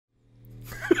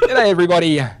G'day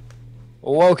everybody,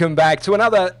 welcome back to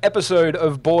another episode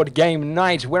of Board Game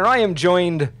Night, where I am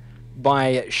joined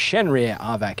by Shenrir,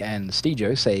 Aavak, and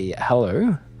Stejo. Say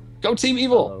hello. Go Team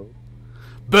Evil! Hello.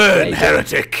 Burn,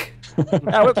 heretic!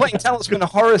 Now we're playing Talisman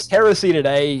Horus Heresy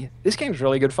today. This game's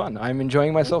really good fun. I'm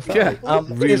enjoying myself. Yeah, it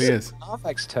really is.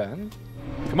 Aavak's turn.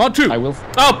 Come on, 2. I will.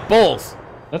 Oh, balls!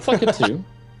 That's like a 2.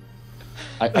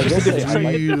 I will say I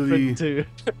Really like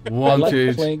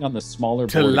wanted playing on the smaller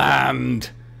to board. land.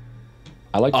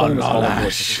 I like playing on the smaller board.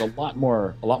 Alash. There's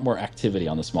a lot more activity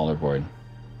on the smaller board.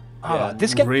 Ah,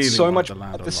 this game really is so want much to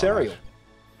land adversarial. on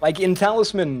Like in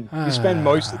Talisman, you spend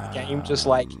most of the game just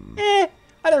like, I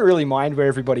don't really mind where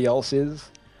everybody else is.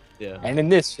 Yeah. And in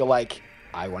this, you're like,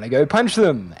 I want to go punch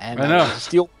them, and I know. want to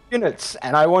steal units,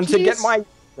 and I want to get my...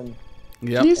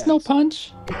 Yep. Please, no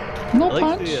punch. No I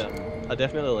like punch. I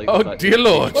definitely like the Oh, fact dear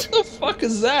lord. What the fuck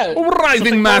is that? A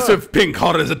writhing mass of pink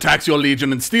horrors attacks your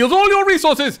legion and steals all your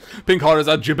resources. Pink horrors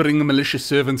are gibbering malicious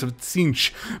servants of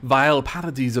Tzinch, vile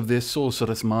parodies of their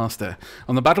sorceress master.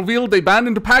 On the battlefield, they band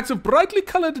into packs of brightly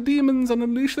colored demons and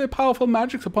unleash their powerful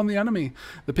magics upon the enemy.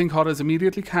 The pink horrors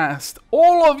immediately cast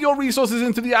all of your resources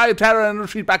into the Eye of Terror and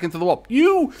retreat back into the warp.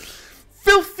 You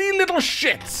filthy little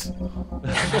shits!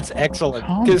 That's excellent.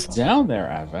 Calm Because down there,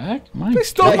 Aavak. My They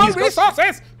stole Yeah, my he's got-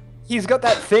 resources! he's got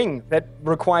that thing that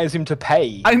requires him to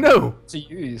pay I know. to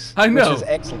use. I know. Which is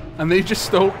excellent. And they just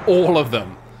stole all of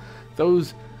them.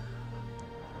 Those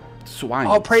swine.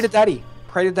 Oh, pray to Daddy.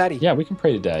 Pray to Daddy. Yeah, we can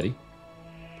pray to Daddy.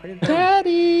 Pray to Daddy.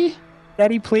 Daddy!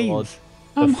 Daddy, please. God,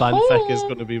 the I'm fanfic is home.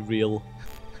 going to be real.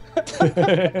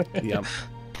 Yep.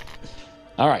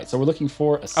 Alright, so we're looking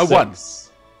for a 6. A 1.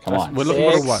 Come on. We're looking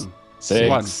for a Six.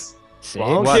 1. 6. 1.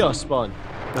 Wow, One. Chaos Spawn.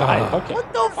 Fine, okay.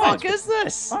 What the Fine. fuck is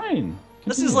this? Fine.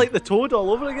 This is Continue. like the Toad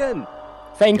all over again.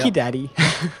 Thank you, Yep. Daddy.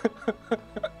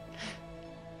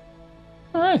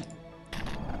 Alright.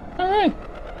 Alright.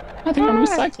 I think I'm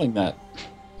recycling that.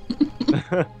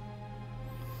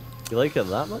 You like it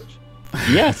that much?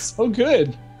 Yes, oh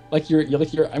good. Like you're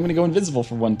I'm gonna go invisible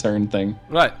for 1 turn thing.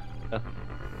 Right.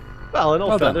 Well, in all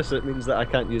Well done. fairness, it means that I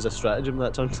can't use a stratagem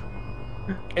that turn.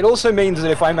 It also means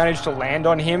that if I manage to land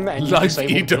on him and you Like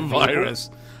disable eat a the virus.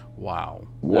 Wow.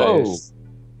 Whoa. Nice.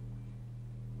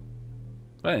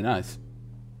 Very nice.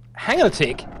 hang on a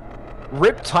tick,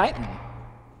 Rip Titan.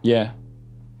 Yeah.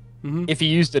 If he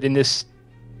used it in this,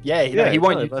 he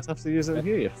won't. But I have to use it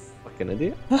here, you fucking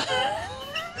idiot.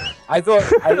 I thought,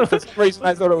 for some reason,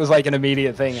 I thought it was like an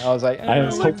immediate thing. I was like, I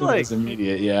was looked hoping it was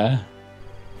immediate, yeah.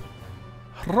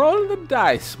 Roll the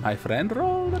dice, my friend.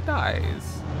 Roll the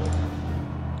dice.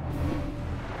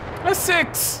 A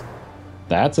 6.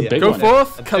 That's a Yeah. big Go one.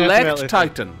 forth, I collect definitely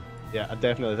Titan. Yeah, I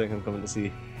definitely think I'm coming to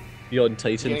see Beyond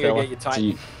Titan, you're gonna go fella. get your So Titan.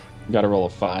 you gotta roll a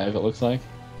 5, it looks like.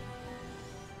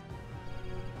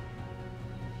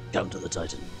 Come to the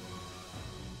Titan.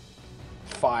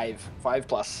 5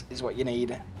 plus is what you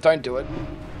need. Don't do it.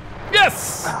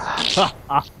 Yes!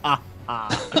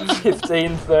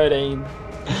 15, 13.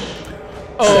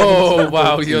 Oh,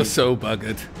 wow, you're so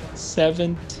buggered.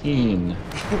 17.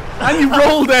 And you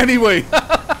rolled anyway.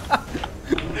 I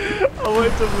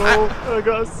went to roll, I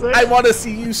got a 6. I want to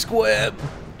see you squirm.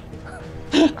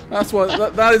 That's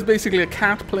what. That is basically a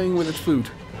cat playing with its food.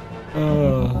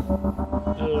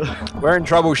 We're in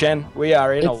trouble, Shen. We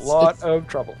are in a It's- lot it's- of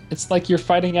trouble. It's like you're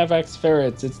fighting Aavak's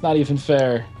ferrets. It's not even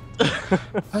fair.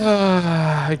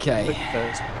 Okay.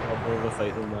 First, I'll over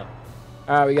fight than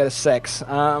that. We got a 6.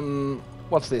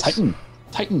 What's this? Titan.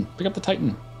 Titan. Pick up the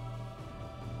Titan.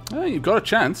 Oh, you've got a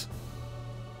chance.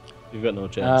 You've got no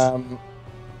chance.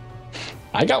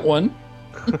 I got one.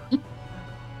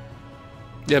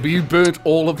 Yeah, but you burnt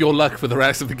all of your luck for the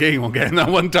rest of the game on getting that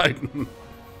one Titan.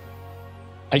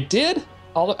 I did?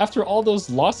 After all those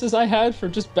losses I had for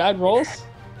just bad rolls?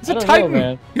 It's I a don't Titan. know,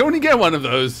 man. You only get one of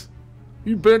those.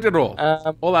 You burnt it all.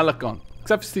 All that luck gone.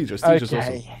 Except for Stejo. Stejo's also.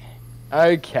 Okay.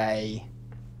 Okay.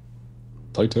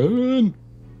 Titan.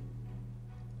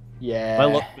 Yeah. My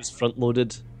luck was front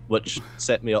loaded, which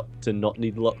set me up to not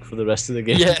need luck for the rest of the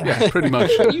game. Yeah. Yeah, pretty much.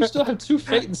 You still have 2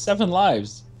 fate and 7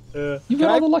 lives. You've got Can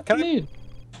all I- the luck you can I- need.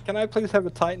 Can I please have a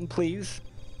Titan, please?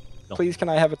 No. Please, can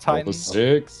I have a Roll Titan? the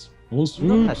 6. Roll 6.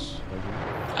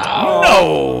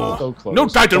 No! So close. No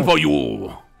Titan Don't- for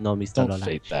you! No, Mr. Don't Roland.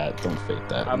 fate that. Don't fate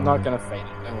that. I'm not gonna fade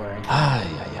it, don't worry. Ah,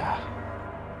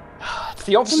 yeah. It's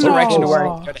the opposite No. direction to where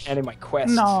I'm going to hand in my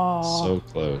quest. So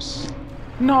close.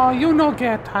 No, you no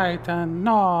get Titan.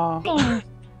 No.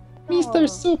 Mr.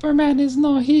 Superman is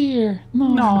not here.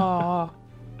 No.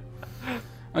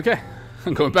 Okay,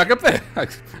 I'm going back up there. I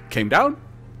came down,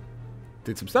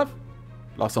 did some stuff,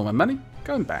 lost all my money,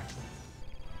 going back.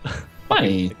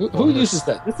 Money? Who uses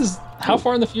that? This is how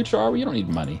far in the future are we? You don't need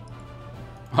money.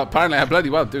 Apparently, I bloody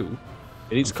well do.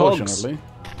 It needs cogs. Unfortunately.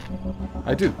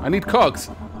 I do. I need cogs.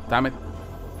 Damn it.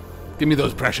 Give me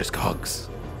those precious cogs.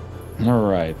 All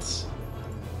right.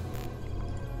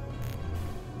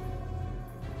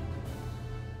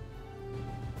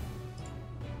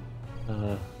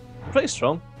 Pretty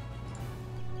strong.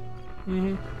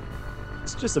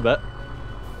 It's just a bit.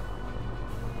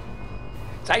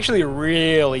 It's actually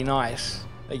really nice.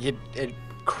 Like it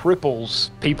cripples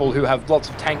people who have lots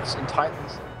of tanks and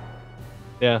titans.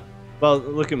 Yeah. Well,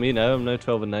 look at me now. I'm now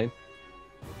 12 and 9.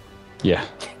 Yeah.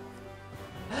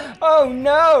 Oh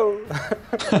no!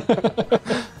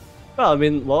 Well, I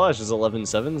mean, Lodge is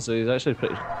 11-7, so he's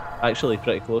actually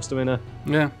pretty close to me now.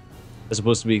 Yeah. As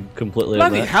opposed to be completely.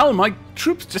 Bloody unmatched. hell, my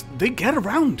troops they get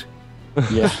around.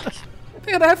 Yeah.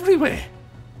 They're everywhere.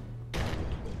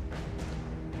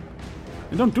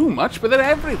 They don't do much, but they're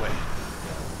everywhere.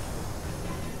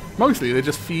 Mostly, they're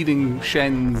just feeding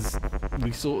Shen's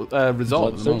resolve at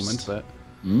the moment. But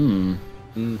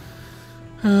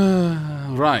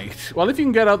right. Well, if you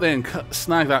can get out there and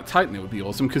snag that Titan, it would be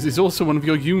awesome, because it's also one of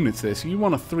your units there, so you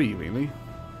want a 3, really.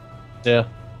 Yeah.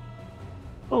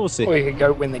 Well, we'll see. Or you could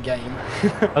go win the game.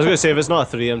 I was going to say, if it's not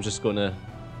a 3, I'm just going to,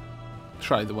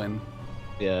 Try the win.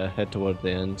 yeah, head toward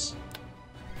the ends.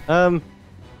 Well,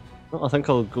 I think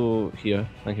I'll go here.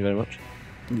 Thank you very much.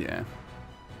 Yeah.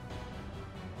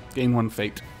 Gain 1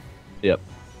 fate. Yep.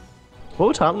 What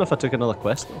would happen if I took another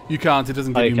quest, though? You can't, it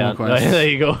doesn't Oh, give you you more can't. quests. There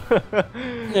you go.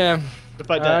 Yeah. The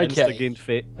fact that I Okay. insta-gained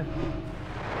fate.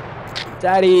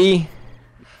 Daddy.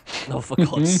 Oh, for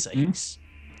God's sakes.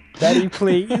 Daddy,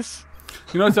 please.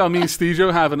 You notice how me and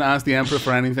Stejo haven't asked the Emperor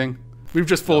for anything? We've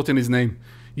just fought in his name.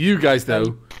 You guys, though,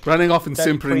 Daddy. running off and Daddy,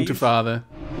 simpering to please. Father.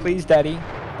 Please, Daddy.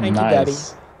 Thank you, Daddy.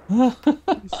 Nice.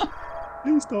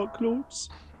 Please, Dark Lords.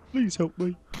 Please help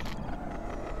me.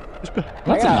 That's a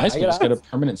I nice gotta one. Just get a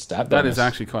ask. permanent stat That bonus. is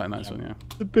actually quite a nice one, yeah.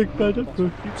 The big bad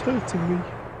Emperor keeps hurting me.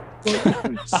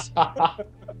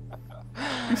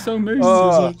 He's so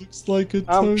nice. Looks like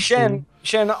a Shen,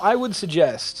 I would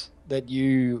suggest that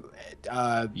you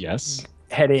Yes.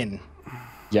 head in.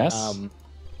 Yes.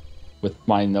 With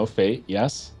my no fate.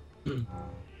 Yes. You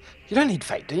don't need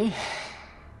fate, do you?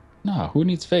 No. Who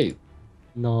needs fate?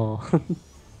 No.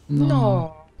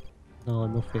 No. No,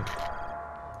 nothing.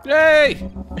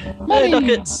 Yay! Money.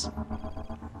 Ducats!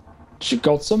 She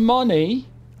got some money.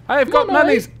 I have got Money.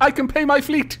 monies! I can pay my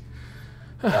fleet!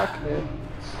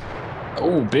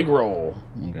 Oh, big roll.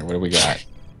 Okay, what do we got?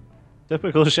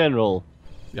 Typical Shen roll.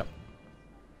 Yep.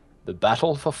 The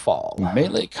battle for fall.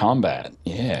 Melee combat.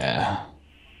 Yeah.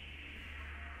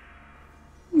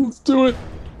 Let's do it.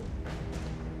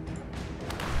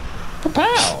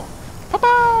 Pow!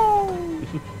 Pow!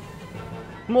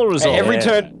 More Hey, resolve. every Yeah.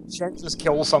 turn, Shen just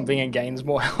kills something and gains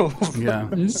more health. Yeah.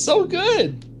 It's so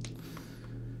good.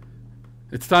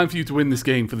 It's time for you to win this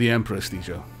game for the Emperor,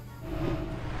 Stejo.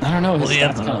 I don't know. His Well, stats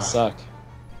yeah. kind of suck.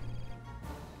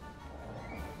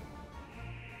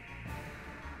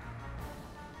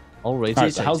 Alrighty, All right,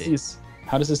 so righty.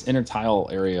 how does this inner tile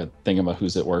area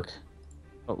thingamahoo's it work?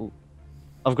 Oh,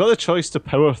 I've got the choice to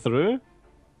power through.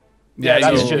 Yeah,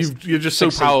 that's so just you're just so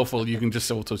succeed. powerful, you can just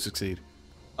auto-succeed.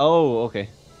 Oh, okay.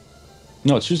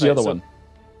 No, choose the Right, other so- one.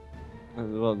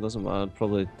 Well, it doesn't matter. I'd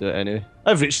probably do it anyway.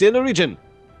 I've reached the inner region.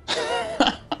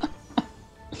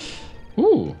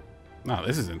 Ooh, Now,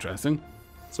 this is interesting.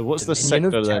 So what's the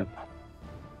Dominion of sector then? Terror.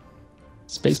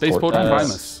 Spaceport Uh,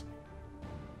 Primus.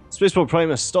 Spaceport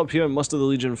Primus. Stop here and muster the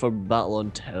Legion for battle on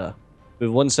Terra.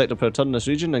 Move 1 sector per turn in this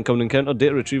region and come and encounter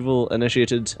data retrieval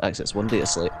initiated. Access 1 data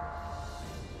slate.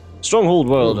 Stronghold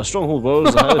World. A Stronghold World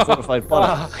is a highly fortified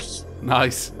planet.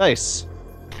 Nice. Nice.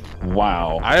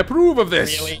 wow. I approve of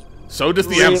this. Really? So does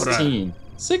the Really? Emperor. 16.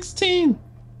 16.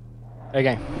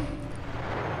 Okay.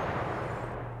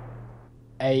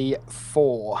 A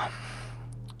 4.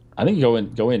 I think go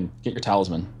in. Get your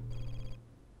talisman.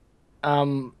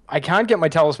 I can't get my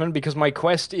talisman because my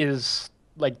quest is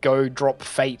like go drop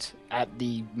fate at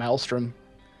the maelstrom.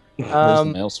 Where's the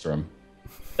Um, maelstrom?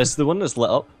 It's the one that's lit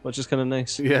up, which is kind of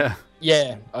nice. Yeah.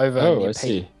 yeah, over. Oh, near I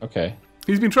see. Okay.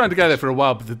 He's been trying to get there for a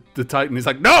while, but the Titan is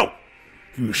like, no!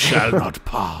 You shall not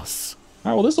pass.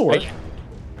 All right, well, this will work. Right.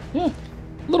 Yeah.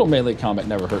 Little melee combat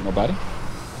never hurt nobody.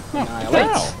 Annihilate.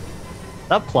 Wow.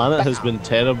 That planet has been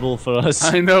terrible for us.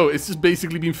 I know, it's just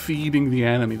basically been feeding the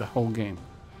enemy the whole game.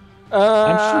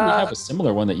 I'm sure we have a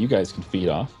similar one that you guys can feed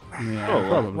off. Yeah, Oh, well.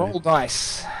 probably. Roll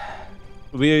dice.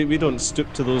 We don't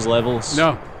stoop to those levels.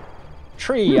 No.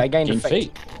 Tree. I gained a Gain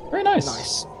fate. fate. Very nice.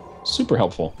 Nice. Super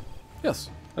helpful. Yes,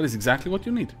 that is exactly what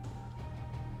you need.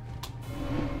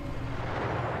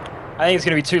 I think it's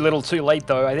going to be too little, too late,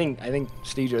 though. I think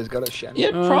Stejo's got a Shen. Yeah,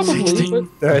 probably. 16,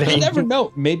 But 13. you never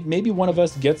know. Maybe one of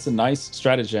us gets a nice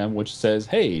stratagem which says,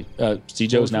 "Hey,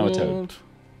 Stejo is now a toad."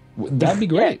 That'd be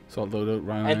great. So I'll load out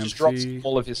round And just drops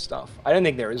all of his stuff. I don't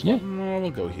think there is one. No, we'll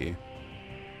go here.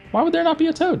 Why would there not be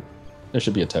a toad? There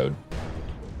should be a toad.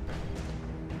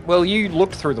 Well, you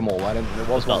looked through them all. I don't think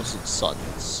there was one. Thousand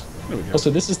suns. There we go. Oh,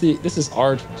 so this is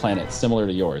our planet, similar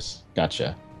to yours.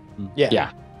 Gotcha. Yeah.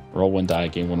 Yeah. Roll 1 die,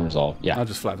 gain 1 resolve. Yeah. I'll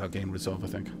just flat out gain resolve, I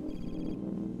think.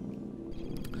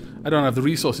 I don't have the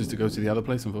resources to go to the other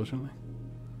place, unfortunately.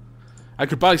 I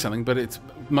could buy something, but it's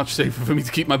much safer for me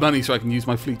to keep my money so I can use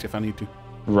my fleet if I need to.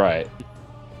 Right.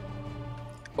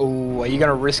 Oh, are you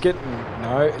gonna risk it?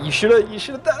 No, you should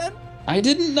have done it. I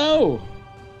didn't know.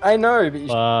 I know,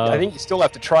 but I think you still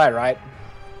have to try, right?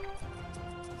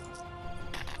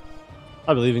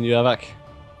 I believe in you, Aavak.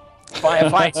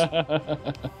 Fight.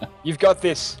 You've got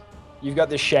this. You've got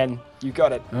this, Shen. You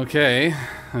got it. Okay,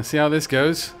 let's see how this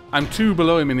goes. I'm 2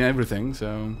 below him in everything,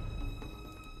 so...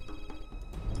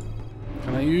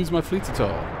 Can I use my fleet at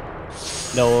all?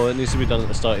 No, it needs to be done at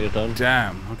the start of your turn.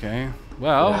 Damn, okay.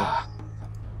 Well...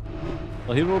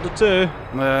 Well, he rolled a 2.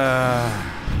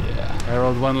 Yeah. I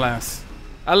rolled 1 less.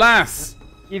 Alas!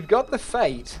 You've got the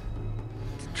fate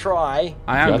to try.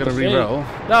 I am Got going to the fate. re-roll.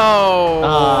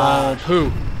 No!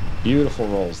 Who? Beautiful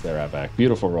rolls there, Aavak.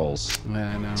 Beautiful rolls.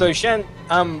 Yeah, I know. So Shen,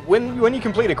 when you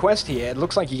complete a quest here, it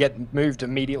looks like you get moved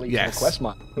immediately to Yes. the quest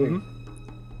mark. Mhm.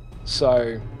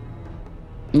 So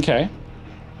Okay.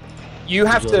 you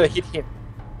have to hit him.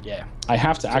 Yeah. I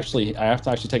have to actually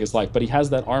take his life, but he has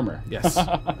that armor. Yes.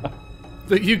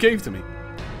 That you gave to me.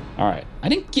 All right. I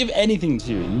didn't give anything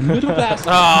to you, you little bastard.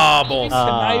 Ah, balls.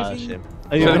 Conniving. Shame.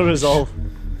 Are you gonna resolve?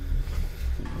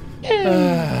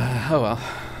 Oh well.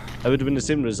 It would have been the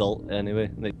same result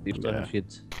anyway. Like, Yeah. if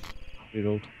you'd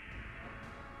rerolled.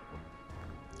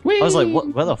 Whee! I was like, what?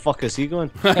 Where the fuck is he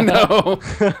going? I know.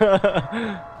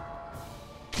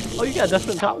 Oh, you get a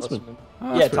different talisman.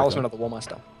 Oh, Yeah, that's Talisman of the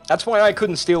Warmaster. That's why I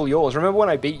couldn't steal yours. Remember when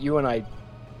I beat you and I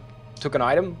took an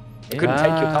item? I couldn't take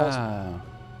your talisman Ah.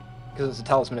 because it's a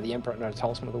Talisman of the Emperor, not a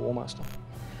Talisman of the Warmaster.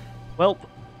 Well,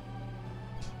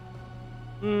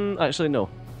 actually no.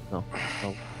 No.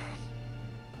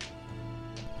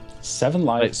 7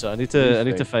 life. Right, so I need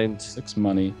to find. 6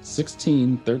 money.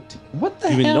 16, 13. What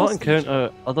the You may hell? not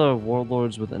encounter other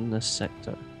warlords within this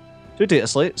sector. 2 data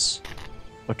slates,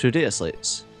 or 2 data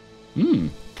slates,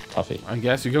 Puffy. I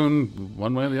guess you're going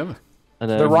one way or the other. and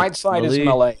The right side is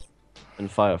melee. and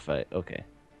firefight. Okay.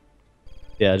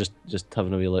 Yeah, just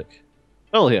having a wee look.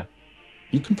 Oh, here.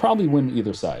 You can probably win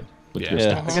either side with your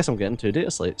Yeah, stats. I guess I'm getting 2 data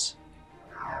slates.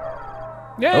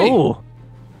 Yay! Oh,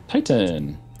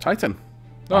 Titan. Titan.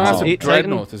 No, that's a 8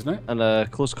 dreadnought, isn't it? and a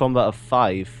close combat of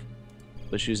 5,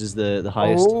 which uses the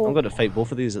highest. Oh. I'm going to fight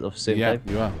both of these at the same Yeah, time.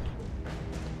 you are.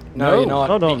 No, No. you're not.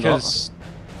 No, I'm not. because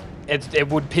it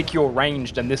would pick your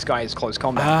ranged, and this guy is close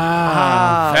combat.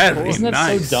 Ah, very Isn't that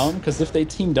nice. so dumb? Because if they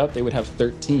teamed up, they would have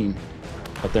 13.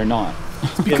 But they're not.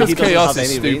 Because he doesn't chaos have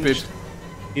is any stupid. ranged.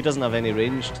 He doesn't have any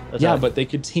ranged attack. Yeah, but they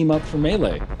could team up for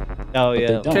melee. Oh, they yeah.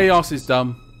 don't. Chaos is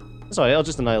dumb. Sorry, I'll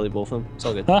just annihilate both of them. It's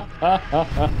all good.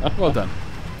 Well done.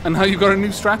 And how you got a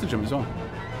new stratagem as well.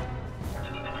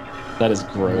 That is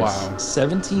gross. Wow.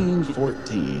 17,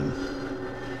 14.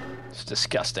 It's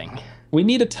disgusting. We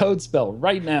need a toad spell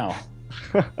right now.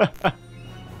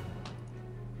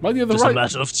 Well, you're the Just a right.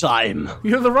 matter of time.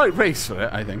 You're the right race for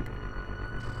it, I think.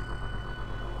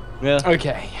 Yeah.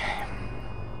 Okay.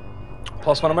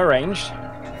 +1 on my ranged.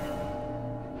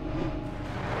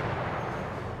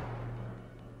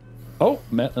 Oh,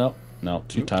 no,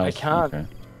 2 tiles. I can't. Okay.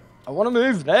 I want to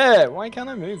move there. Why can't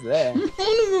I move there? Daddy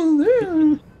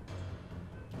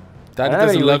I don't have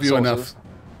doesn't any love you resources. enough.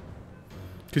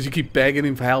 Because you keep begging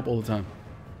him for help all the time.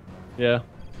 Yeah.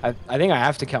 I think I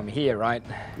have to come here, right?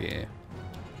 Yeah.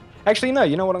 Actually, no.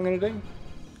 You know what I'm going to do?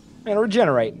 I'm going to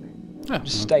regenerate. Yeah,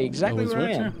 Just stay exactly always where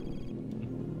I works,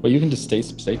 am. Well, you can just stay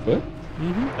put?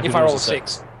 If I roll a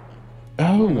 6.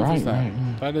 Oh, What right, is that?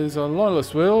 right. That is a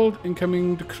Loyalist World.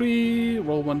 Incoming decree.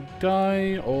 Roll 1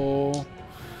 die. Or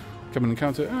come and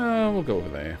encounter. We'll go over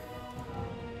there.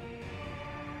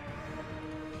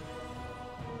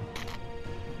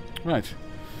 Right.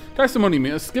 Testimony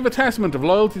miss. Give a testament of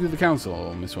loyalty to the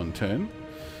council. Miss 1 turn.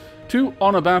 2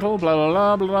 honor battle. Blah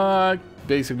blah blah blah.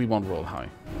 Basically 1 roll high.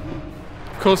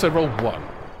 Of course, I rolled 1.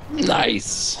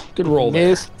 Nice. Good roll there.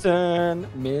 Miss turn.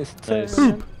 Miss turn. Nice.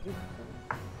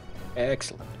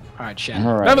 Excellent. All right, Shen.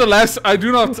 All right. Nevertheless, I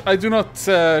do not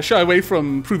shy away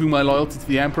from proving my loyalty to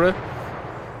the Emperor.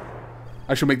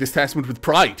 I shall make this testament with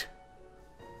pride.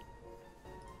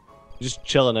 Just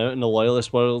chilling out in the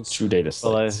loyalist world. 2 data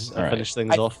While I slates. All right. finish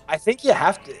things off. I think you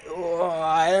have to. Oh,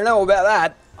 I don't know about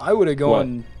that. I would have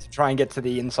gone to try and get to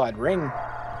the inside ring.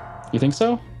 You think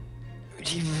so?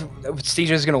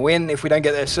 Steejo's going to win if we don't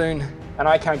get there soon, and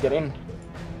I can't get in.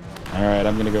 All right,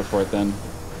 I'm gonna go for it then.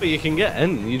 But you can get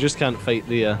in. You just can't fight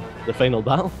the final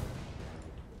battle.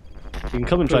 You can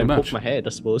come and try Pretty and much. poke my head, I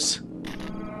suppose.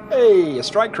 Hey, a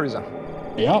strike cruiser.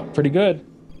 Yeah, pretty good.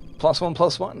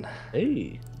 +1/+1.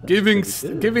 Hey.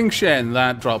 Giving Shen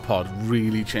that drop pod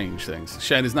really changed things.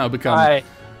 Shen has now become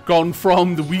gone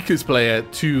from the weakest player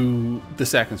to the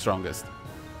second strongest.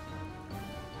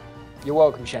 You're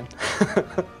welcome, Shen.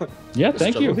 Yeah,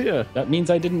 thank you. struggle here. That means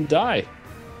I didn't die.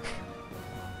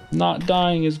 Not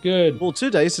dying is good. Roll 2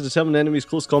 dice to determine the enemy's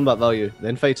close combat value,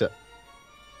 then fight it.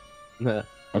 Nah.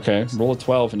 Okay, roll a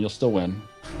 12 and you'll still win.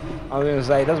 I was going to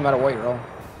say, it doesn't matter what you roll.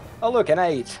 Oh, look, an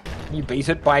 8. You beat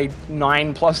it by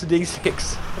 9 plus a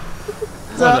d6.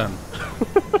 Well done.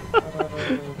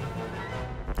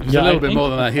 It was a little bit more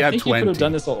than that. He I had think 20. you could have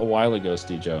done this a while ago,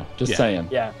 Steejo. Just Yeah. saying.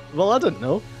 Yeah. Well, I don't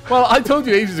know. Well, I told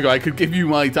you ages ago I could give you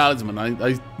my talisman.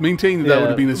 I maintained that would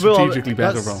have been a Well, strategically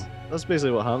better that's- roll. That's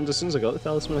basically what happened. As soon as I got the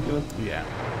talisman, I came in. Yeah.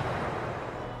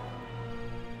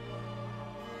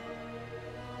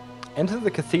 Enter the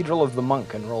Cathedral of the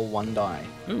Monk and roll 1 die.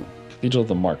 Ooh. Cathedral of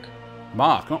the Mark.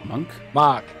 Mark, not monk.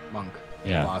 Monk.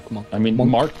 Yeah. Monk. I mean,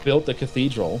 Mark built the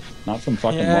cathedral, not some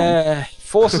fucking monk. Yeah.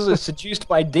 Forces are seduced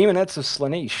by demonettes of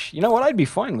Slaanesh. You know what? I'd be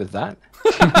fine with that.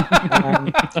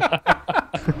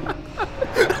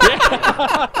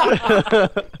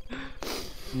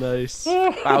 Nice.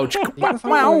 Ouch. Yeah,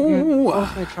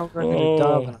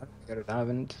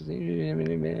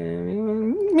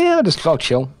 I'll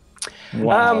chill.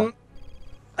 Wow.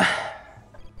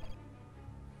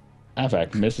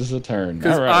 Aavak misses a turn.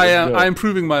 Because All right, let's go. I'm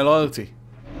proving my loyalty.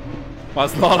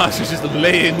 Whilst Lawlash is just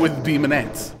laying with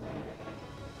demonettes.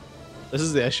 This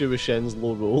is the issue with Shen's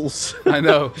low rolls. I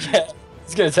know.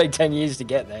 It's going to take 10 years to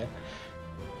get there.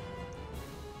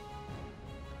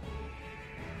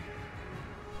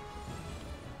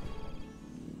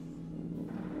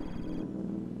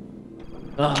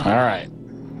 All right.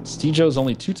 Steejo's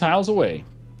only 2 tiles away.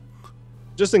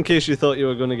 Just in case you thought you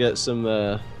were going to get some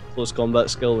close combat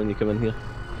skill when you come in here.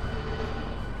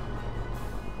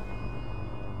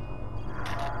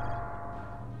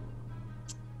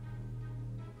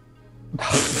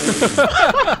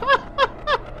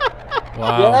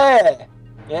 Wow.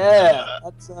 Yeah.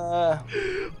 That's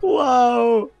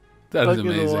Wow. That is Fucking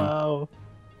amazing. Wow.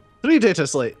 3 data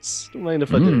slates. Don't mind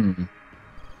if I do. Hmm.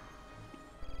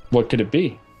 What could it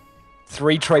be?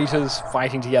 3 traitors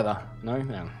fighting together.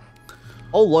 No.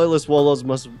 All loyalist warlords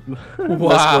must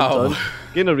Wow.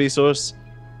 gain a resource.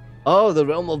 Oh, the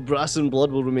realm of brass and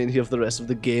blood will remain here for the rest of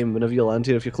the game. Whenever you land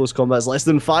here, if your close combat is less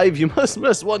than 5, you must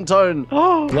miss 1 turn.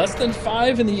 Oh, Less than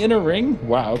 5 in the inner ring?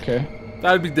 Wow, okay.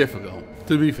 That would be difficult,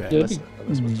 to be fair. It'd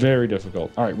be very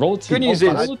difficult. All right, roll a 2. Good news Oh,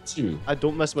 is- roll a 2. I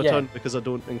don't miss my Yeah. turn because I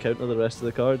don't encounter the rest of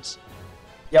the cards.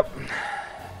 Yep.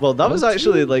 Well, that was Oh,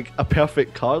 actually two. like a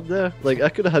perfect card there. Like I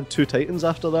could have had 2 titans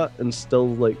after that and still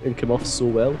like and come off so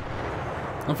well.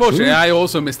 Unfortunately, I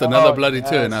also missed another Oh, bloody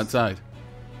turn yes. outside.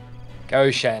 Go,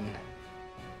 Shen.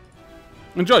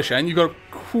 Enjoy, Shane. You got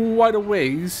quite a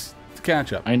ways to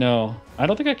catch up. I know. I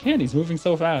don't think I can. He's moving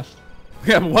so fast.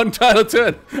 Yeah, 1 tile a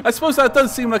turn. I suppose that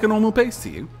does seem like a normal pace to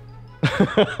you.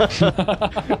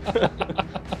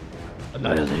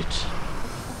 Annihilate.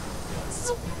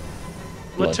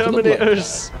 My Blood for the blood.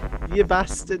 Terminators, you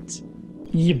bastard.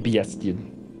 You bastard.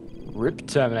 Rip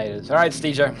Terminators. All right,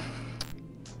 Steejo.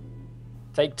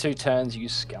 Take 2 turns, you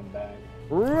scumbag.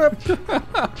 Rip.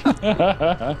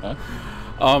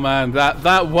 Oh man,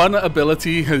 that one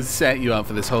ability has set you up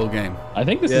for this whole game. I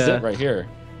think this is Yeah. it right here,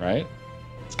 right?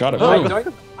 It's got to be.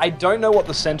 I don't know what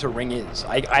the center ring is.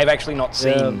 I've actually not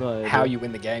seen no idea. how you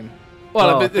win the game.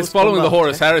 Well, Oh, if it's close following the combat,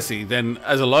 Horus Heresy, then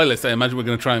as a loyalist, I imagine we're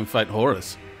going to try and fight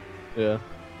Horus. Yeah.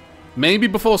 Maybe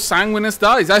before Sanguinus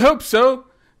dies. I hope so.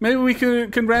 Maybe we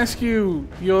can rescue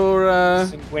your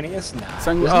Sanguinius? Nah.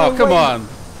 Oh, There's no come way. on.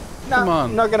 No, come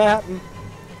on. Not gonna happen.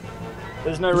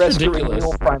 There's no It's rescuing ridiculous.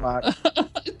 your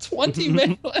Primarch. 20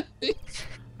 melee.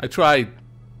 I tried.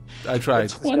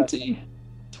 20.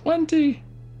 20.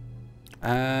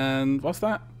 And what's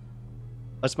that?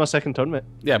 That's my second turn, mate.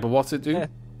 Yeah, but what's it do? Yeah.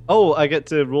 Oh, I get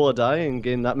to roll a die and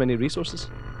gain that many resources.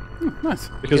 Nice.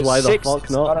 Because why the 6 fuck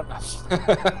is not? enough.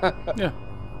 Yeah.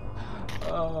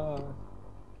 Oh.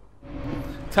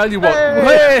 Tell you what,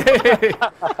 hey!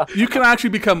 You can actually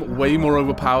become way more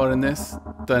overpowered in this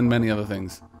than many other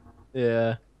things.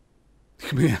 Yeah. You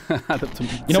can be add up to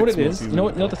You know what 6 it more is? to You know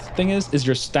what the thing is? Is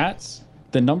your stats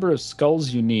the number of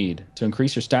skulls you need to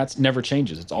increase your stats never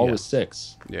changes. It's always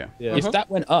 6. Yeah. If that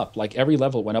went up, like every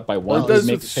level went up by 1, Well, it it would does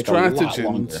make with it take a lot stratagems,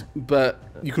 longer. but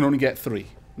you can only get 3,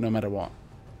 no matter what.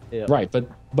 Yeah. Right,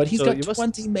 but he's So got you must-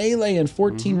 20 melee and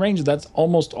 14 range. That's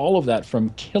almost all of that from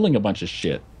killing a bunch of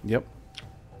shit. Yep.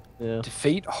 Yeah.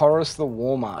 Defeat Horus the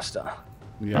War Master.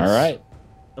 Yes. All right.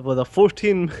 With a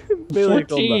 14 melee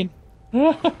 14.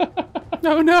 combat.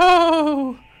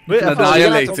 No! Wait, can I thought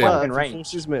annihilate he him. had In range.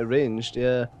 forces me ranged,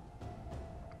 yeah.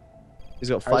 He's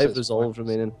got Ours 5 has resolve 5.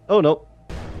 remaining. Oh no.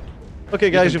 Okay,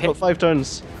 guys, can you've got pick- 5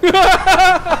 turns.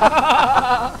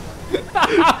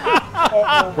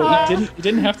 Well, you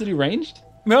didn't have to do ranged?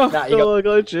 No. Nah, you Oh, I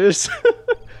got choose.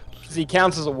 got, he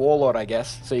counts as a warlord, I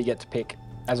guess, so you get to pick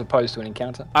as opposed to an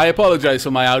encounter. I apologize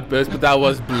for my outburst, but that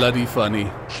was bloody funny.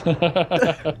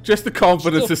 Just the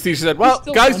confidence that Steve said, well,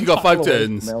 Still guys, one you got 5 tile away from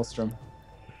turns. Maelstrom.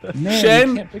 Man, Shen-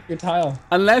 you can't pick your tile.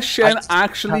 Unless Shen I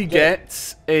actually can't get-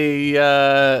 gets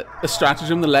a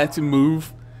stratagem that lets him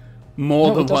move more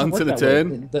No, than it doesn't once work in a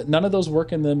that way. turn. None of those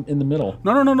work in the middle.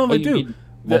 No, they you do. need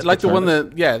multiple Like the one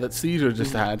turns. that Caesar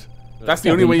just had. That's the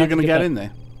Yeah, only but way you you're have to going to get get that- in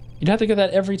there. You'd have to get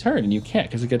that every turn, and you can't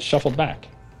because it gets shuffled back.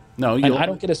 No, And you I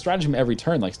don't get a stratagem every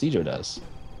turn like Stejo does.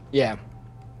 Yeah.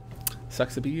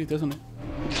 Sucks to be you, doesn't it?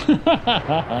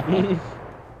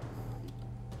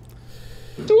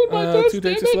 Doing my best, 2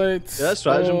 damn data it. slates. Yeah, that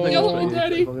stratagem thing Yellow is pretty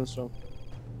Daddy. fucking strong.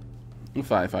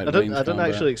 5 I didn't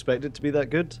actually expect it to be that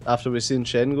good after we've seen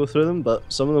Shen go through them, but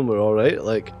some of them were alright,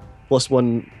 like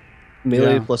 +1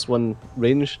 melee, Yeah. +1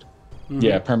 ranged.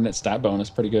 Yeah, permanent stat bonus,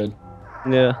 pretty good.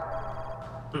 Yeah.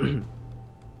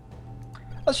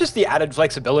 That's just the added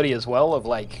flexibility as well of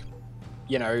like,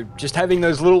 you know, just having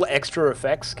those little extra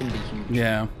effects can be huge.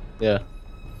 Yeah. Yeah.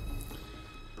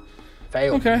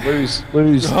 Fail. Okay. Lose.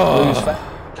 Oh. Fail.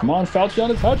 Come on,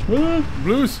 Falchion, attachment!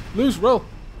 Lose,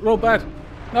 roll bad.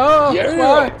 No,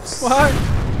 Yes!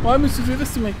 why must you do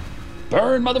this to me?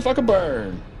 Burn, motherfucker,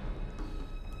 burn!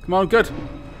 Come on, good.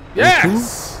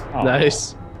 Yes! Oh.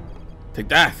 Nice. Take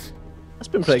that. That's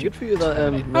been pretty good for you, that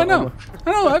I know.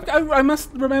 I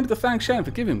must remember to thank Shen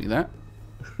for giving me that.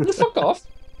 Fuck off.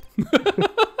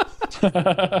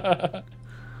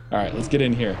 Alright, let's get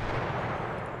in here.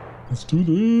 Let's do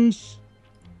this.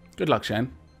 Good luck,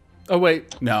 Shen. Oh,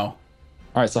 wait. No.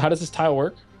 Alright, so how does this tile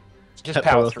work? Just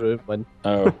power through. Win.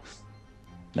 Oh.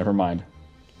 Never mind.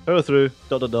 Power through, ...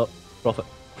 profit.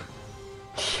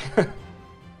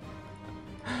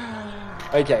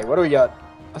 Okay, what do we got?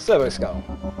 A servo skull.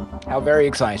 How very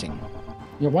exciting.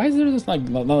 Yeah, why is there just like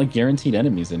not like guaranteed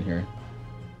enemies in here?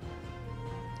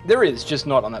 There is, just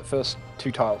not on that first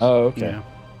 2 tiles. Oh, okay. Yeah.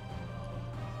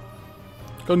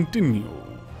 Continue.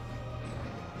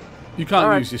 You can't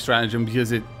Alright. use your stratagem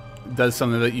because it does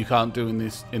something that you can't do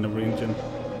in a region.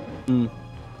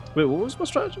 Wait, what was my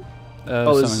strategy?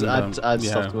 Oh, it was something add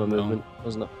yeah, stuff to my no. movement,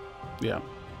 wasn't it? Yeah.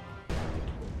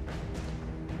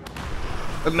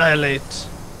 Annihilate.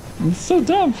 It's so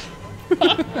dumb.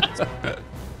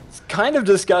 It's kind of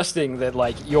disgusting that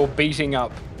like you're beating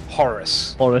up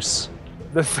Horus, Horus.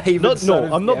 the favorite No, son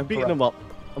of I'm the not beating Emperor. him up.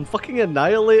 I'm fucking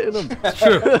annihilating him.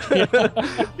 True.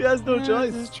 He has no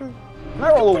choice. It's true. Can I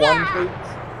roll a 1, please?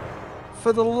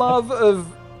 For the love of...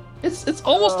 It's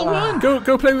almost a one.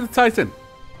 Go play with the Titan.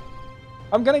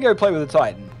 I'm gonna go play with the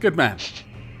Titan. Good man.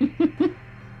 I'm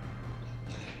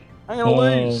gonna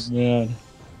lose. Man.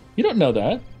 You don't know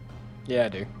that. Yeah, I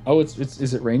do. Oh,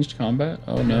 is it ranged combat?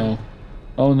 Oh no.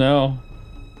 Oh no.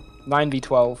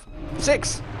 9v12.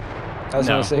 6! That's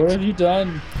No. not a What 6. have you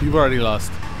done? You've already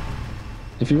lost.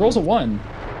 If he rolls a 1.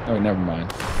 Oh, never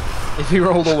mind. If he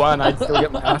rolled a 1, I'd still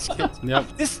get my ass kicked. Yep.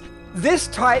 This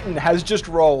Titan has just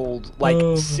rolled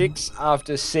like 6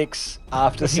 after 6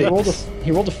 after 6.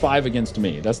 He rolled a 5 against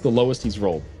me. That's the lowest he's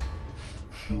rolled.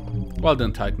 Well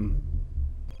done, Titan.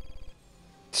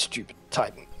 Stupid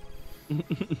Titan.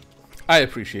 I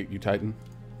appreciate you, Titan.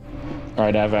 All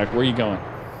right, Aavak, where are you going?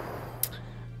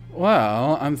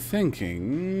 Well, I'm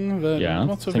thinking that Yeah,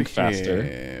 what's over think here?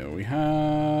 faster. We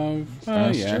have.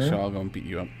 Yeah, Faster. sure. I'll go and beat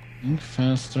you up. Think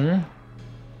faster.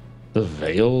 The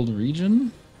Veiled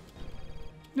region?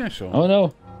 Yeah, sure. Oh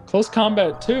no. Close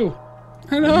combat too.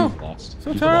 I know. You've lost.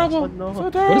 So You've terrible. lost. No. So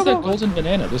What terrible. is that golden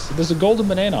banana? There's a golden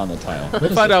banana on the tile. What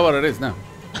We'll is find it? out what it is now.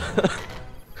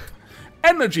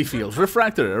 Energy field,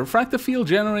 refractor. A refractor field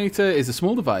generator is a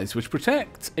small device which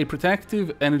protects a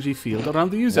protective energy field around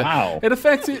the user. Wow. It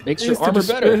affects it Makes is your to armor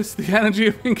better. disperse the energy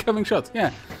of incoming shots.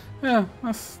 Yeah,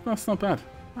 that's not bad.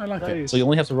 I like it. So you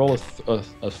only have to roll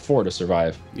a 4 to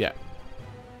survive. Yeah.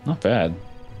 Not bad.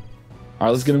 All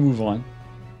right, let's get a move on.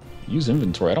 Use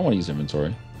inventory. I don't want to use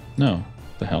inventory. No.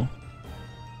 The hell?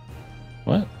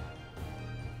 What?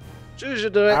 Choose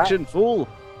your direction, fool.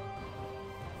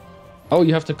 Oh,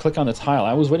 you have to click on the tile.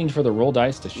 I was waiting for the roll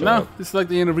dice to show No, up. it's like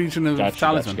the inner region of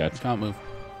Talisman. Gotcha. You can't move.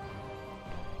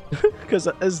 Because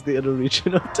it is the inner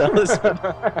region of Talisman.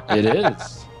 It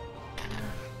is.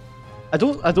 I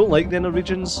don't like the inner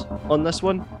regions on this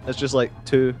one. It's just like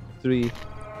 2, 3.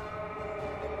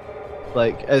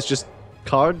 Like it's just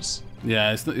cards.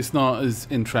 Yeah, it's not as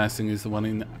interesting as the one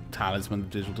in Talisman,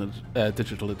 the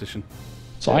digital edition.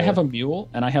 So I have a mule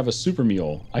and I have a super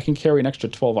mule. I can carry an extra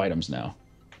 12 items now.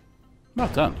 Well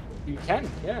done. You can,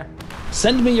 yeah.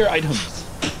 Send me your items.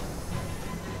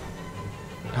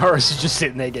 Horus is just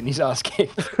sitting there getting his ass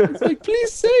kicked. It's like,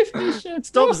 please save me, shit.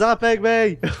 Stop zapping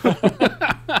me!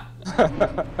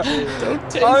 Don't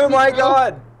take Oh me, my bro.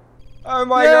 god! Oh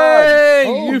my god! Yay!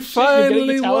 Oh, You shit, you're getting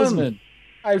finally the won. talisman.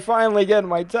 I finally get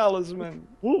my talisman.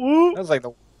 Woo woo! That was like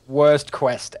the worst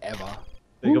quest ever.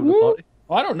 Big up the party.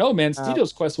 Well, I don't know, man.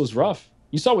 Stejo's quest was rough.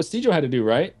 You saw what Stejo had to do,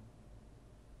 right?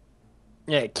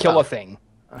 Yeah, kill a thing.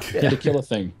 He had to kill a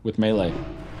thing with melee.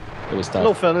 It was tough.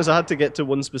 No fairness, I had to get to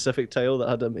one specific tile that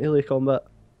had a melee combat.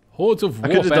 Hordes of I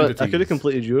wolf could entities. have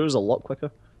completed yours a lot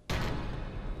quicker.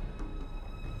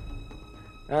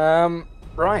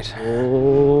 Right.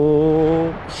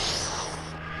 Oh.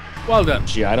 Well done.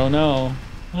 Gee, I don't know.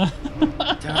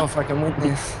 Don't know if I can win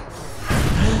this.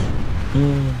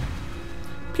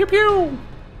 Pew pew.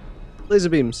 Laser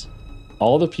beams.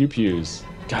 All the pew pews.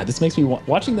 God, this makes me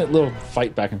watching that little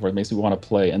fight back and forth makes me want to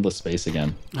play Endless Space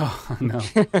again. Oh no.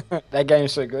 That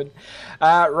game's so good.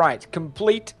 Right,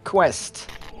 complete quest.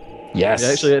 Yes. You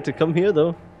actually had to come here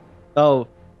though. Oh.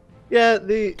 Yeah,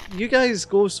 you guys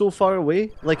go so far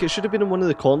away. Like it should have been in one of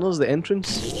the corners, the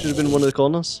entrance should have been in one of the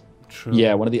corners. True.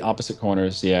 Yeah, one of the opposite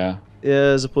corners. Yeah. Yeah,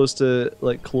 as opposed to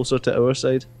like closer to our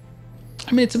side.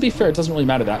 I mean, to be fair, it doesn't really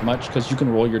matter that much because you can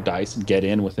roll your dice and get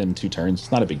in within 2 turns.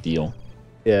 It's not a big deal.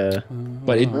 Yeah.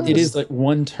 But it is like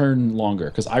 1 turn longer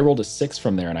because I rolled a 6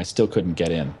 from there and I still couldn't get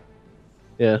in.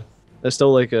 Yeah. It's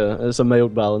still like it's a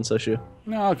mild balance issue.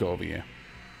 No, I'll go over here.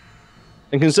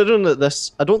 And considering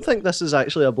that I don't think this is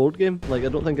actually a board game. Like I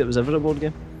don't think it was ever a board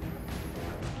game.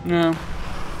 No.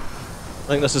 I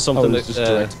think this is Oh, something it's just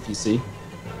direct to PC.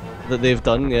 that they've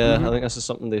done. Yeah, I think this is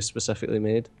something they specifically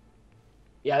made.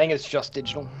 Yeah, I think it's just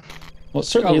digital. Well, it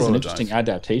certainly is roll an the interesting dice.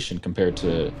 adaptation compared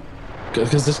to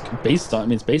because this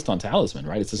it's based on Talisman,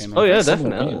 right? It's this Oh yeah, similar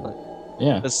definitely. game.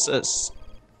 Yeah. It's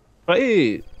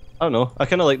pretty. I don't know. I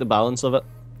kind of like the balance of it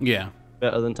Yeah.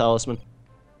 better than Talisman.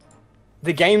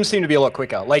 The games seem to be a lot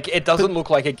quicker. Like, it doesn't look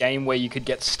like a game where you could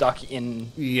get stuck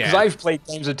in... Yeah. Because I've played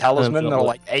games of Talisman that are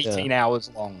like Yeah. 18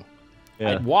 hours long.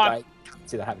 Yeah. What? I can't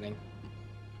see that happening.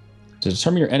 To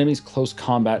determine your enemy's close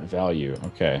combat value.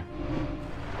 Okay.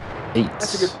 8.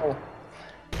 That's a good roll.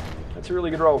 That's a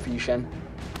really good roll for you, Shen.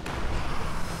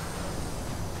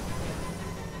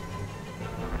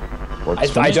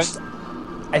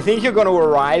 I think you're going to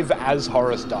arrive as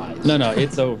Horus dies. No,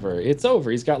 it's over. It's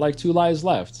over. He's got like 2 lives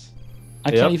left.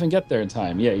 I can't even get there in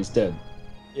time. Yeah, he's dead.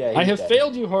 Yeah, I he's have dead.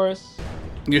 failed you, Horus.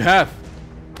 You have.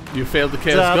 You failed the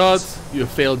Chaos Zapped. Gods. You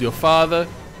failed your father.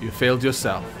 You failed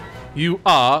yourself. You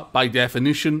are, by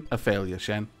definition, a failure,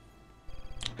 Shen.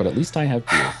 But at least I have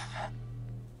you.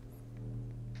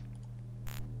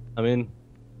 I mean,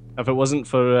 if it wasn't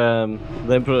for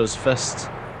the Emperor's Fist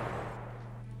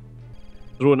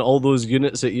throwing all those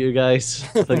units at you guys,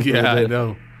 I think Yeah, I I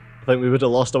know. think we would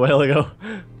have lost a while ago.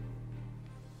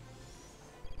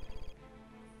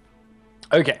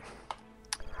 Okay.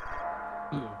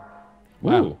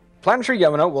 Ooh. Planetary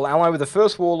Governor will ally with the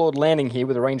first warlord landing here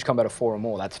with a range combat of 4 or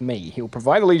more. That's me. He will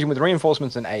provide the Legion with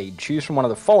reinforcements and aid. Choose from one of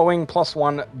the following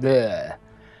 +1 there.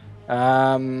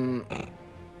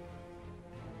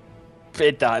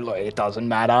 It doesn't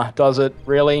matter, does it?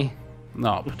 Really?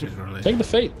 Not particularly. Take the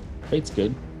fate. Fate's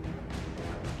good.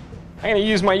 I'm going to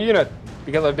use my unit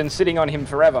because I've been sitting on him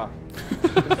forever.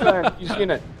 Confirm, use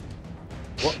unit.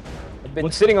 What? I've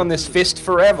been sitting on this fist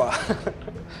forever.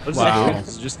 What does Wow. it do?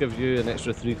 Does it just give you an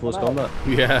extra 3 close combat?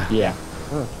 Yeah. Yeah.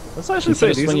 That's actually Instead of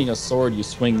pretty decent. swinging a sword, you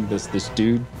swing this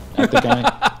dude at the guy.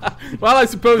 Well, I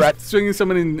suppose Right. swinging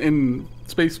someone in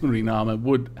Space Marine armor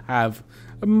would have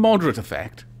a moderate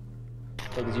effect.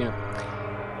 Take his unit.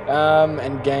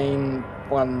 And gain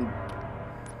 1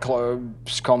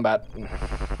 close combat.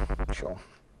 Sure.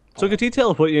 So could he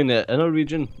teleport you in the inner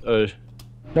region? Or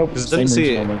Nope. Does it Same say-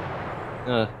 region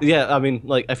only. yeah, I mean,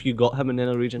 like if you got him in the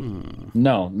inner region.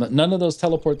 No, none of those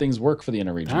teleport things work for the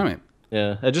inner region. Damn it.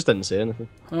 Yeah, it just didn't say anything.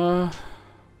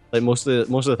 Like most of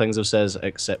the things it says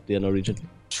except the inner region.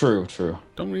 True.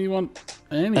 Don't really want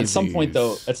any At of some point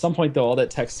these. though, all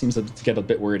that text seems to get a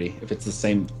bit wordy if it's the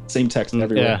same text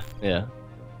everywhere. Yeah.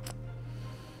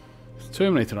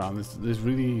 Terminator arm. There's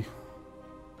really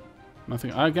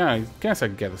nothing. I guess I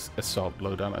could get a salt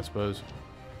loadout, I suppose.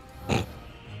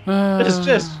 It's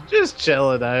just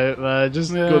chilling out, man.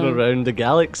 Just going around the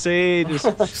galaxy, just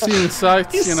seeing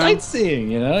sights, He's you know.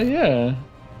 sightseeing, you know. Yeah.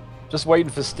 Just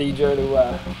waiting for Stejo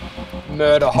to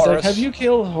murder He's Horus. like, have you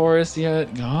killed Horus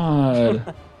yet?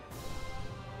 God.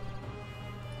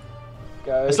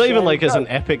 Go, It's not even Shane, like it's go. an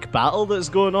epic battle that's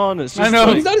going on. It's just I know.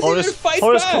 like He's not even Horus, gonna fight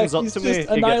Horus back. comes up He's to just me, he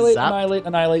gets annihilate, zapped.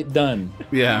 annihilate, done.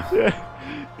 Yeah.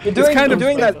 You're doing, kind you're of-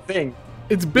 doing that thing.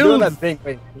 It's You're doing build. that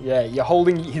thing. Yeah, you're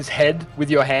holding his head with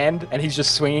your hand, and he's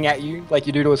just swinging at you like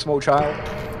you do to a small child.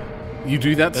 You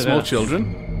do that to small Yeah.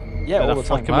 children? Yeah, And all I the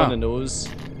time. flick him Wow. on the nose.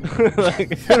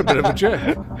 Like, You're a bit of a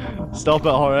jerk. stop it,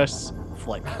 Horus.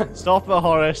 Flick. Stop it,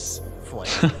 Horus. Flick.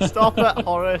 Stop it,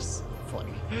 Horus. Flick.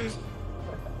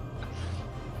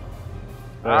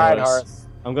 All right, Horus.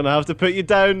 I'm gonna have to put you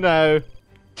down now.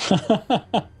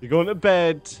 You're going to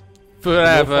bed. No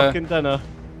Forever. fucking dinner.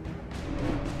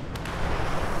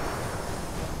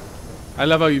 I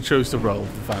love how you chose to roll the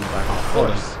final battle. Of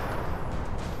course.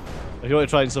 If you want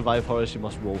to try and survive Horus, you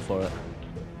must roll for it.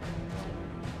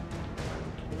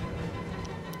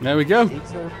 There we go.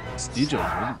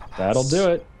 Stejo. That'll do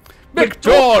it.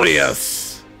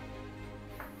 Victorious!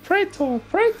 Traitor,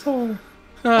 traitor.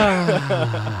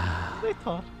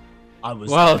 I was.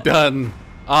 Well done.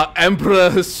 Our Emperor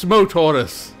has smote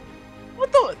Horus.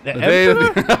 What the? The They-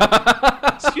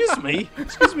 Emperor?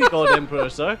 Excuse me, God Emperor,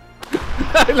 sir.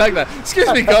 I like that.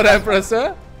 Excuse me, God Emperor,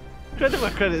 sir. Credit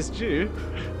where credit's due.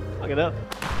 Fucking hell.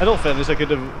 In all fairness, I could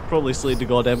have probably slayed the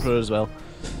God Emperor as well.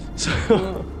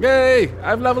 So, Yay!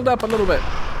 I've leveled up a little bit.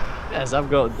 yes, I've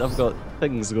got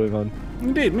things going on.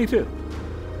 Indeed, me too.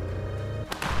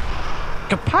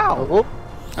 Kapow! Oh,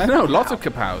 I know, lots of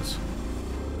kapows.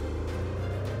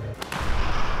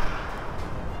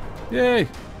 Yay!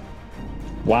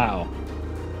 Wow.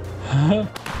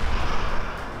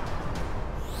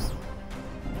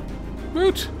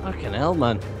 Woot! Fucking hell,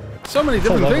 man. So many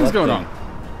different level things up going thing. on.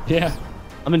 Yeah.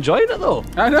 I'm enjoying it though.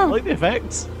 I I know. like the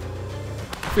effects.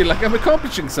 I feel like I'm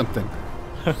accomplishing something.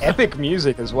 epic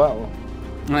music as well.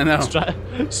 I know.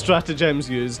 Stratagems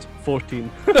used 14.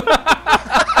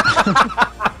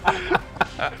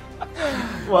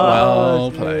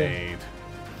 Well played.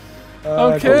 Cool.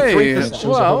 Okay, 3%. Shows a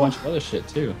whole well, bunch of other shit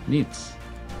too. Neat.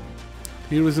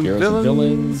 heroes and Heroes and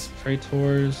villains. villains,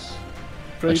 traitors,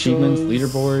 Traitors. achievements,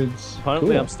 leaderboards. Apparently,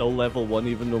 Cool. I'm still level 1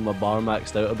 even though my bar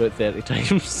maxed out about 30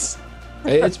 times.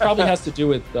 It's probably has to do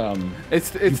with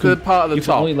It's you the part at you the can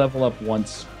top. only level up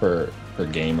once per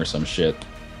game or some shit.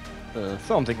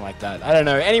 Something like that. I don't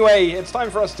know. Anyway, it's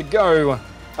time for us to go.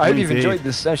 I hope you've Indeed. enjoyed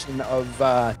this session of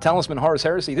Talisman Horus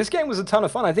Heresy. This game was a ton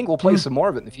of fun. I think we'll play some more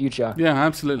of it in the future. Yeah,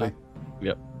 absolutely.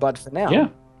 Yep. But for now, Yeah.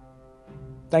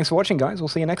 thanks for watching, guys. We'll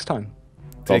see you next time.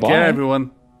 Take Bye-bye. care, everyone.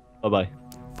 Bye bye.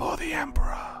 For the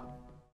Emperor.